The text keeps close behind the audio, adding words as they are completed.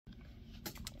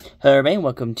Hello everybody,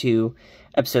 welcome to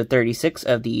episode 36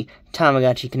 of the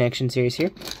Tamagotchi Connection series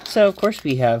here. So, of course,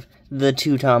 we have the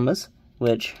two Tamas,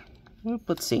 which,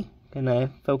 let's see, can I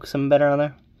focus them better on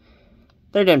there?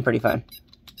 They're doing pretty fine.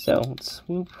 So, let's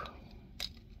swoop.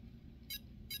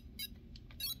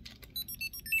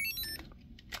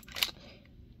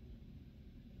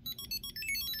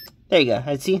 There you go,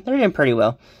 I see, they're doing pretty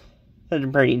well. They're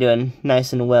doing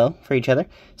nice and well for each other.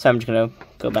 So I'm just going to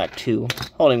go back to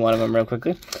holding one of them real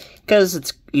quickly, because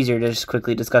it's easier to just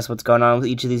quickly discuss what's going on with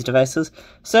each of these devices.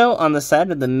 So on the side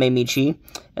of the Meimichi,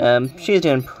 she's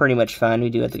doing pretty much fine. We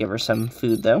do have to give her some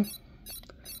food though,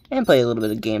 and play a little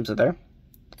bit of games with her.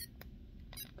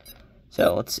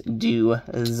 So let's do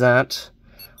that.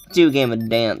 Let's do a game of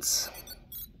dance.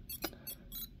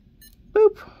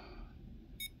 Boop.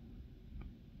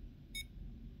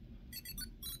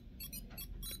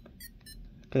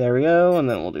 Okay, there we go, and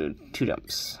then we'll do 2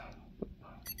 jumps.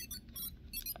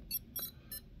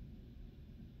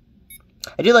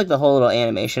 I do like the whole little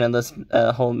animation of this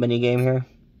whole mini game here.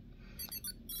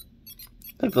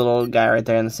 Like the little guy right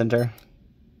there in the center.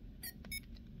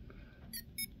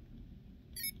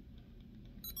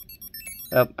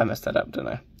 Oh, I messed that up, didn't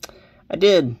I? I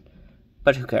did,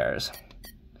 but who cares?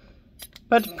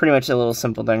 But pretty much a little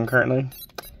simple thing currently.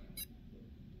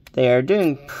 They are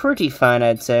doing pretty fine,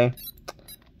 I'd say.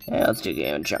 Yeah, let's do a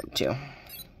game of jump too.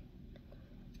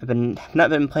 I've not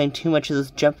been playing too much of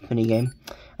this jump minigame.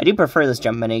 I do prefer this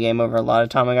jump minigame over a lot of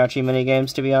Tamagotchi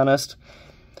minigames, to be honest.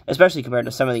 Especially compared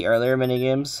to some of the earlier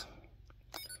minigames.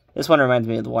 This one reminds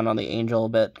me of the one on the Angel a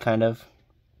bit, kind of.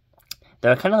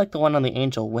 Though I kind of like the one on the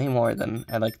Angel way more than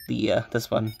I like the this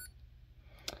one.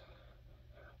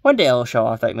 One day I'll show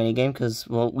off that minigame, because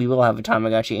we will have a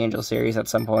Tamagotchi Angel series at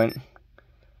some point.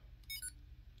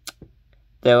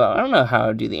 Though, I don't know how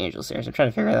to do the Angel series. I'm trying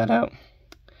to figure that out.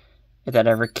 If that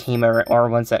ever came around, or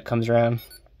once that comes around.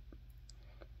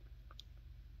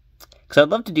 Because I'd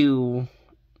love to do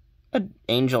an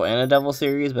Angel and a Devil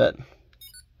series, but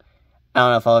I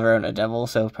don't know if I'll ever own a Devil,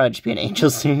 so it'll probably just be an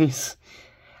Angel series.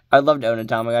 I'd love to own a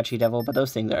Tamagotchi Devil, but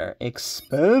those things are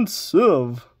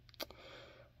expensive.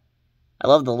 I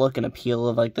love the look and appeal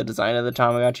of, like, the design of the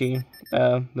Tamagotchi,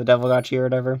 the Devilgotchi or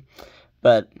whatever,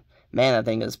 but man, that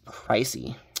thing is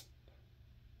pricey.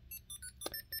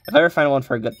 If I ever find one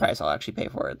for a good price, I'll actually pay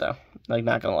for it, though. Like,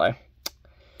 not gonna lie.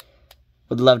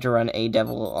 Would love to run a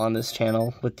Devil on this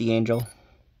channel with the Angel.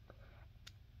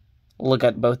 Look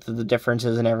at both of the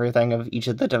differences and everything of each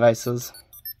of the devices.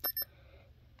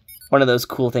 One of those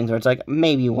cool things where it's like,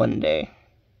 maybe one day.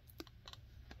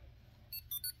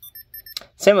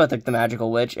 Same with, like, the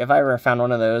Magical Witch. If I ever found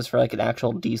one of those for, like, an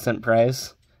actual decent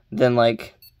price, then,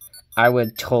 like, I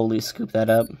would totally scoop that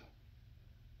up.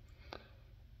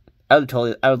 I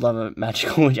would love a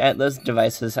Magical Witch. Those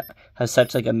devices have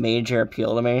such, like, a major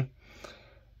appeal to me.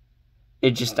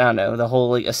 It just, I don't know, the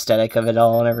whole, like, aesthetic of it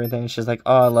all and everything. It's just like,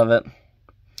 oh, I love it.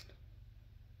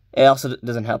 It also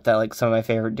doesn't help that, like, some of my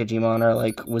favorite Digimon are,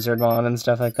 like, Wizardmon and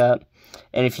stuff like that.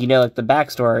 And if you know, like, the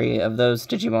backstory of those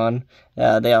Digimon,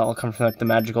 they all come from, like, the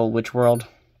Magical Witch world.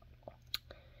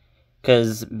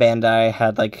 Because Bandai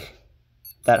had, like,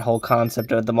 that whole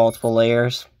concept of the multiple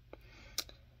layers.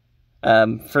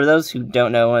 For those who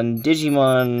don't know, in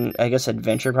Digimon, I guess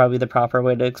Adventure probably the proper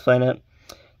way to explain it.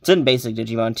 It's in basic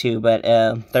Digimon too, but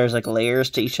there's like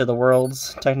layers to each of the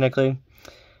worlds, technically.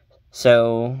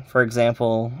 So, for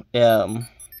example, trying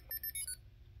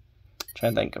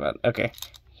to think about, okay,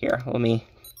 here, let me,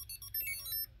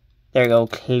 there you go,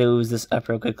 close this up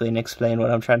real quickly and explain what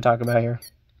I'm trying to talk about here.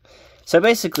 So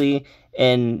basically,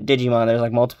 in Digimon, there's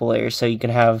like multiple layers, so you can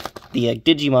have the like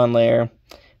Digimon layer,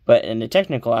 but in the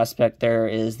technical aspect, there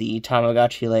is the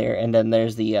Tamagotchi layer, and then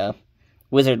there's the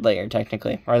Wizard layer,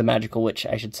 technically, or the Magical Witch,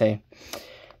 I should say.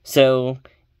 So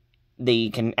they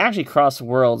can actually cross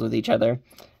worlds with each other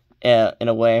in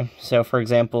a way. So, for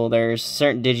example, there's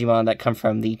certain Digimon that come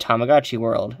from the Tamagotchi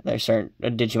world. There's certain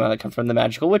Digimon that come from the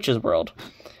Magical Witch's world.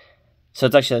 So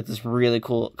it's actually like this really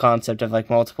cool concept of like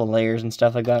multiple layers and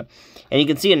stuff like that. And you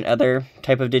can see an other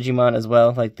type of Digimon as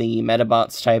well, like the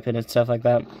Metabots type and stuff like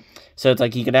that. So it's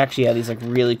like you could actually have these like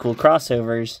really cool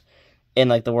crossovers in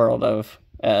like the world of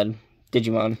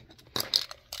Digimon.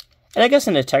 And I guess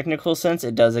in a technical sense,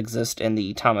 it does exist in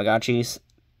the Tamagotchi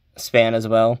span as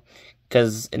well.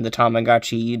 Because in the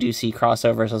Tamagotchi, you do see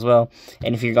crossovers as well.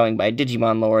 And if you're going by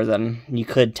Digimon lore, then you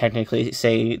could technically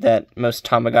say that most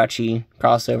Tamagotchi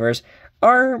crossovers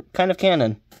are kind of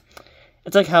canon.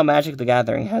 It's like how Magic the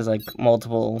Gathering has, like,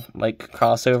 multiple, like,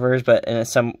 crossovers, but in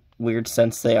some weird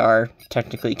sense they are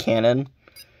technically canon.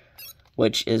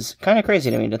 Which is kind of crazy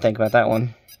to me to think about that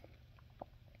one.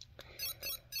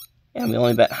 And we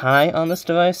only bet high on this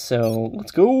device, so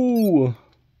let's go!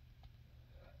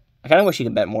 I kind of wish you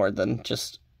could bet more than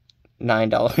just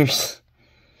 $9.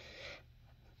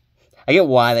 I get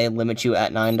why they limit you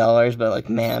at $9, but, like,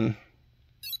 man,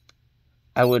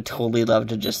 I would totally love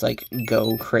to just, like,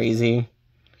 go crazy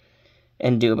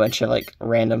and do a bunch of, like,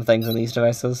 random things on these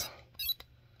devices.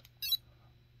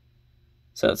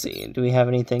 So let's see, do we have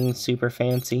anything super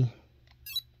fancy?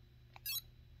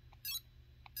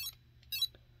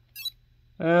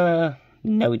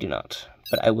 No we do not,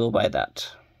 but I will buy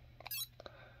that.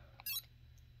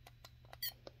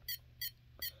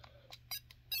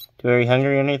 Are you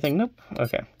hungry or anything? Nope.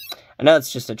 Okay. I know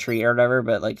it's just a treat or whatever,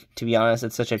 but, like, to be honest,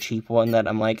 it's such a cheap one that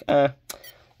I'm like,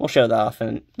 we'll show that off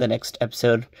in the next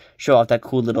episode. Show off that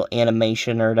cool little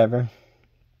animation or whatever.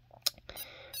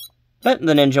 But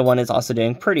the Ninja one is also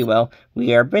doing pretty well.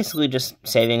 We are basically just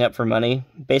saving up for money.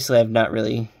 Basically, I've not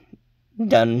really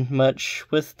done much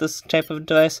with this type of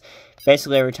device.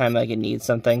 Basically, every time I need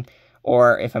something,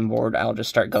 or if I'm bored, I'll just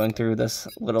start going through this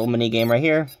little mini game right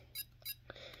here.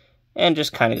 And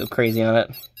just kind of go crazy on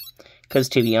it. Because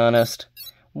to be honest,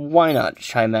 why not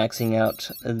try maxing out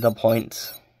the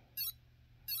points?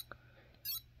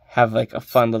 Have, like, a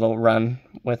fun little run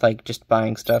with, like, just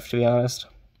buying stuff, to be honest.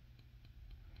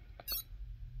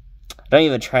 Don't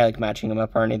even try, like, matching them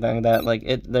up or anything like that.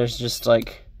 Like, there's just,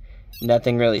 like,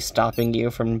 nothing really stopping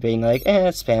you from being like,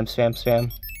 spam, spam,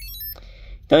 spam.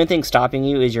 The only thing stopping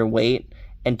you is your weight,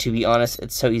 and to be honest,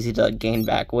 it's so easy to, like, gain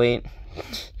back weight.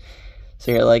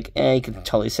 So you're like, you can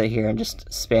totally sit here and just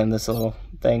spam this little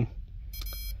thing.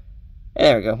 And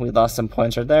there we go, we lost some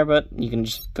points right there, but you can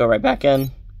just go right back in,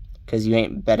 because you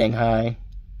ain't betting high.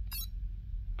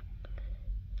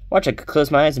 Watch, I could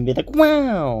close my eyes and be like,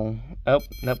 wow! Oh,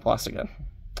 nope, lost again.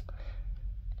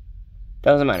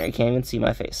 Doesn't matter, you can't even see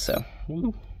my face, so.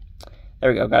 Woo.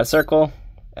 There we go, got a circle,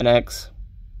 an X,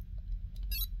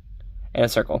 and a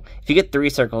circle. If you get 3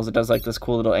 circles, it does like this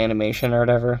cool little animation or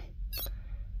whatever.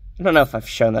 I don't know if I've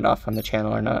shown that off on the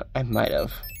channel or not. I might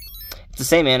have. It's the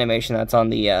same animation that's on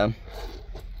the,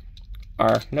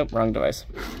 nope, wrong device.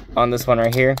 On this one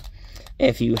right here.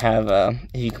 If you have,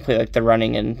 if you complete, like, the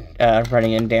running and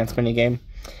dance minigame.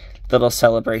 The little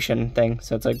celebration thing.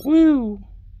 So it's like, woo!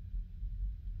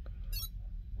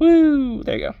 Woo!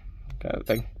 There you go. Kind of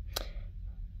thing.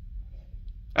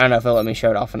 I don't know if it'll let me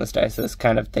show it off on this dice. This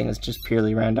kind of thing is just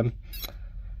purely random.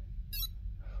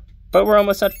 But we're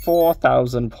almost at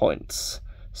 4,000 points.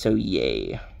 So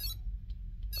yay.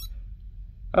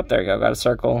 Oh, there you go. Got a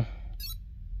circle.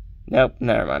 Nope,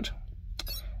 never mind.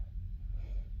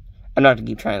 I'm not going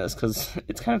to keep trying this because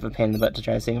it's kind of a pain in the butt to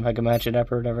try seeing if I can match it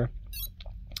up or whatever.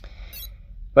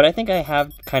 But I think I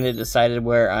have kind of decided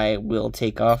where I will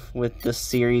take off with this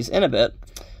series in a bit.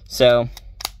 So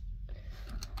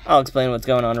I'll explain what's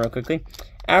going on real quickly.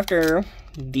 After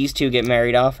these two get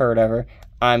married off or whatever,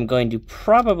 I'm going to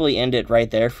probably end it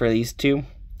right there for these two.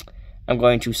 I'm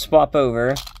going to swap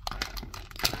over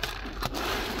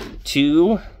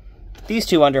to these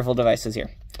two wonderful devices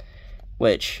here.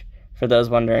 Which, for those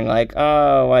wondering, like,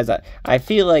 oh, why is that? I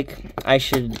feel like I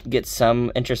should get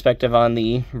some introspective on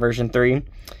the version 3,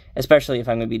 especially if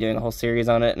I'm going to be doing a whole series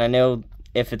on it. And I know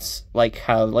if it's like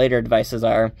how later devices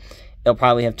are, it'll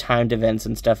probably have timed events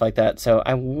and stuff like that. So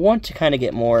I want to kind of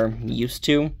get more used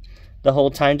to the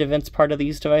whole timed events part of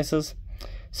these devices.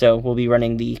 So we'll be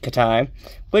running the Katai,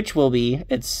 which will be,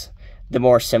 it's the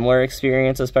more similar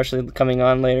experience, especially coming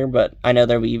on later, but I know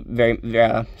there'll be very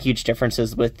huge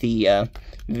differences with the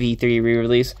V3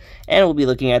 re-release, and we'll be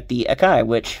looking at the Akai,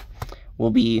 which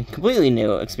will be completely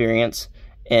new experience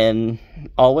in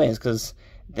all ways, because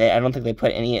I don't think they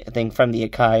put anything from the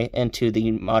Akai into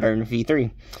the modern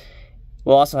V3.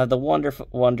 We'll also have the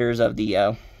wonders of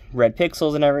the red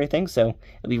pixels and everything, so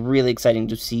it'll be really exciting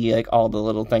to see like all the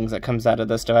little things that comes out of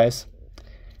this device.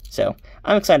 So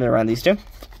I'm excited to run these two.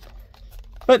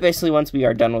 But basically, once we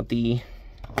are done with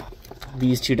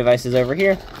these two devices over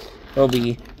here, we'll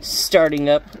be starting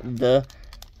up the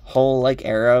whole like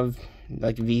era of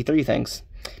like V3 things.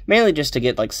 Mainly just to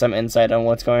get like some insight on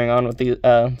what's going on with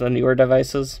the newer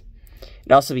devices.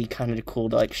 It'd also be kind of cool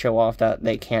to like show off that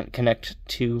they can't connect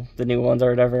to the new ones or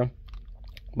whatever.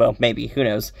 Well, maybe, who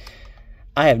knows.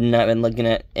 I have not been looking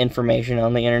at information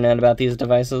on the internet about these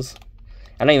devices.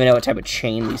 I don't even know what type of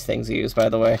chain these things use, by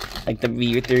the way. Like the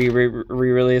V3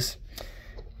 re-release.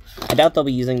 I doubt they'll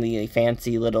be using the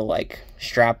fancy little, like,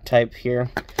 strap type here.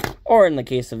 Or in the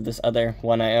case of this other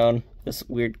one I own, this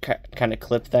weird kind of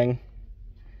clip thing.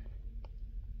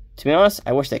 To be honest,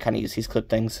 I wish they kind of use these clip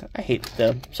things. I hate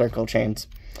the circle chains.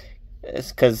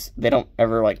 It's because they don't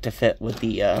ever like to fit with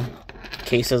the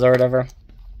cases or whatever.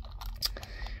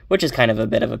 which is kind of a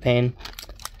bit of a pain.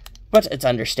 But it's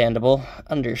understandable.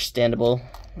 Understandable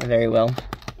very well.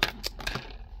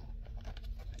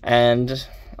 And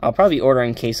I'll probably be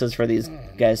ordering cases for these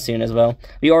guys soon as well.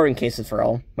 I'll be ordering cases for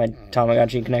all my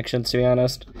Tamagotchi connections, to be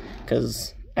honest.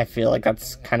 Because I feel like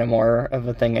that's kind of more of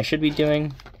a thing I should be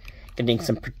doing. Getting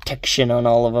some protection on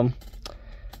all of them.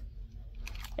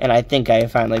 And I think I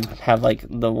finally have, like,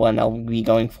 the one I'll be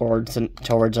going towards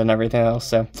and everything else.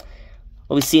 So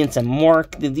we'll be seeing some more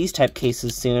of these type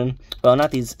cases soon. Well,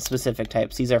 not these specific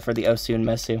types. These are for the Osu and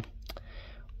Mesu.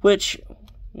 Which,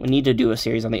 we need to do a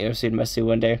series on the Osu and Mesu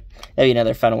one day. That'll be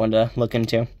another fun one to look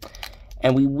into.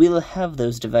 And we will have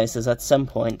those devices at some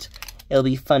point. It'll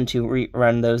be fun to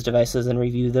rerun those devices and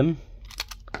review them.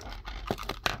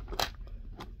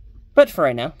 But for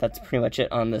right now, that's pretty much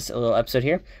it on this little episode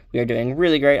here. We are doing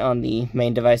really great on the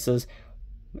main devices.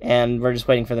 And we're just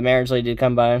waiting for the marriage lady to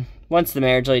come by. Once the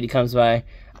marriage lady comes by,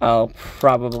 I'll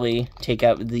probably take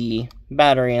out the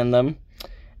battery in them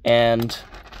and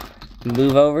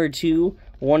move over to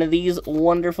one of these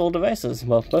wonderful devices.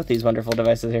 Well, both these wonderful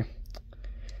devices here.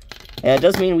 And it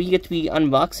does mean we get to be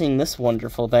unboxing this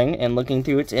wonderful thing and looking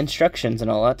through its instructions and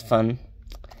all that fun.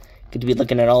 Get to be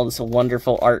looking at all this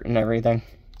wonderful art and everything.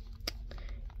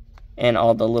 And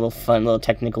all the little fun little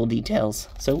technical details.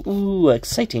 So, ooh,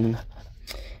 exciting.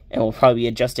 And we'll probably be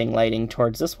adjusting lighting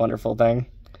towards this wonderful thing.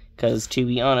 Because, to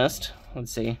be honest,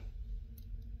 let's see.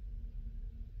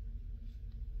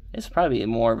 It's probably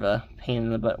more of a pain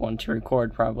in the butt one to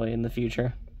record, probably, in the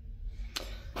future.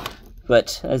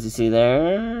 But, as you see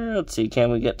there, let's see,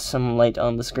 can we get some light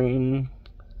on the screen?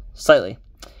 Slightly.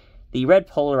 The red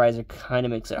polarizer kind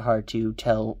of makes it hard to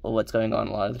tell what's going on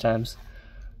a lot of the times.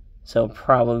 So,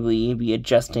 probably be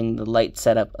adjusting the light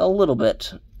setup a little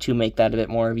bit to make that a bit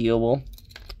more viewable.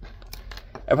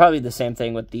 It'll probably be the same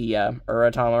thing with the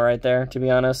Uratama right there, to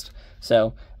be honest.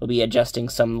 So, we'll be adjusting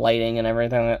some lighting and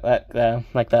everything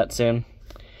like that soon.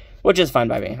 Which is fine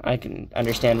by me. I can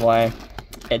understand why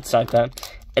it's like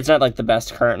that. It's not like the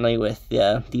best currently with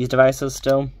these devices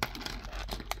still.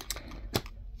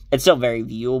 It's still very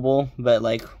viewable, but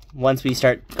like once we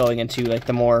start going into like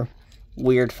the more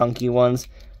weird, funky ones,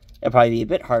 it'll probably be a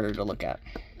bit harder to look at.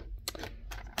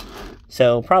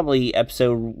 So, probably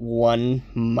episode 1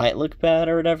 might look bad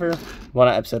or whatever. Well,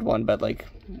 not episode 1, but, like,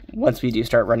 once we do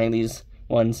start running these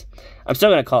ones. I'm still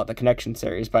going to call it the Connection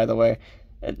series, by the way.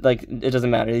 It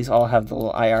doesn't matter. These all have the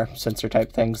little IR sensor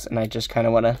type things, and I just kind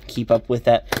of want to keep up with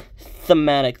that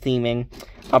thematic theming.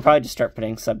 I'll probably just start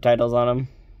putting subtitles on them,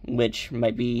 which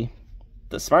might be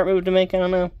the smart move to make, I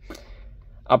don't know.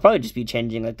 I'll probably just be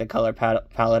changing, like, the color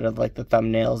palette of, like, the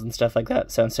thumbnails and stuff like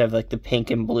that. So instead of, like, the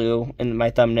pink and blue in my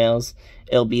thumbnails,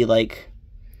 it'll be, like,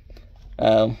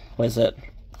 what is it?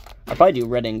 I'll probably do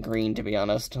red and green, to be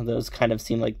honest. Those kind of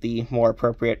seem like the more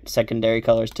appropriate secondary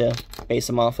colors to base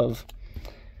them off of.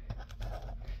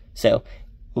 So,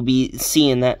 we'll be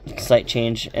seeing that slight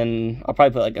change, and I'll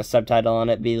probably put, like, a subtitle on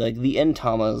it, be like, the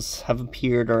N-Tamas have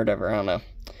appeared, or whatever, I don't know.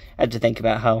 I have to think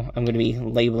about how I'm going to be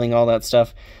labeling all that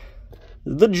stuff.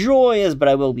 The joy is, but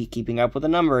I will be keeping up with the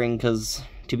numbering, because,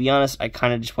 to be honest, I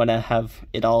kind of just want to have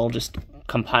it all just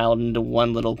compiled into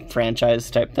one little franchise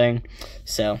type thing.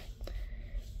 So,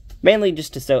 mainly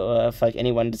just to if, like,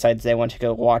 anyone decides they want to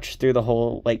go watch through the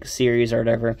whole, like, series or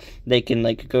whatever, they can,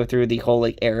 like, go through the whole,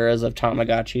 like, eras of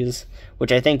Tamagotchis,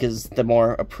 which I think is the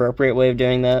more appropriate way of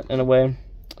doing that, in a way.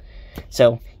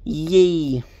 So,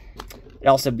 yay! It'd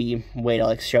also be a way to,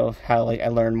 like, show how, like, I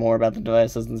learn more about the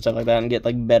devices and stuff like that and get,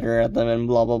 like, better at them and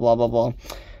blah, blah, blah, blah, blah.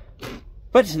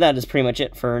 But that is pretty much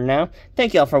it for now.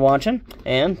 Thank you all for watching,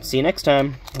 and see you next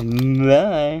time.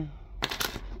 Bye!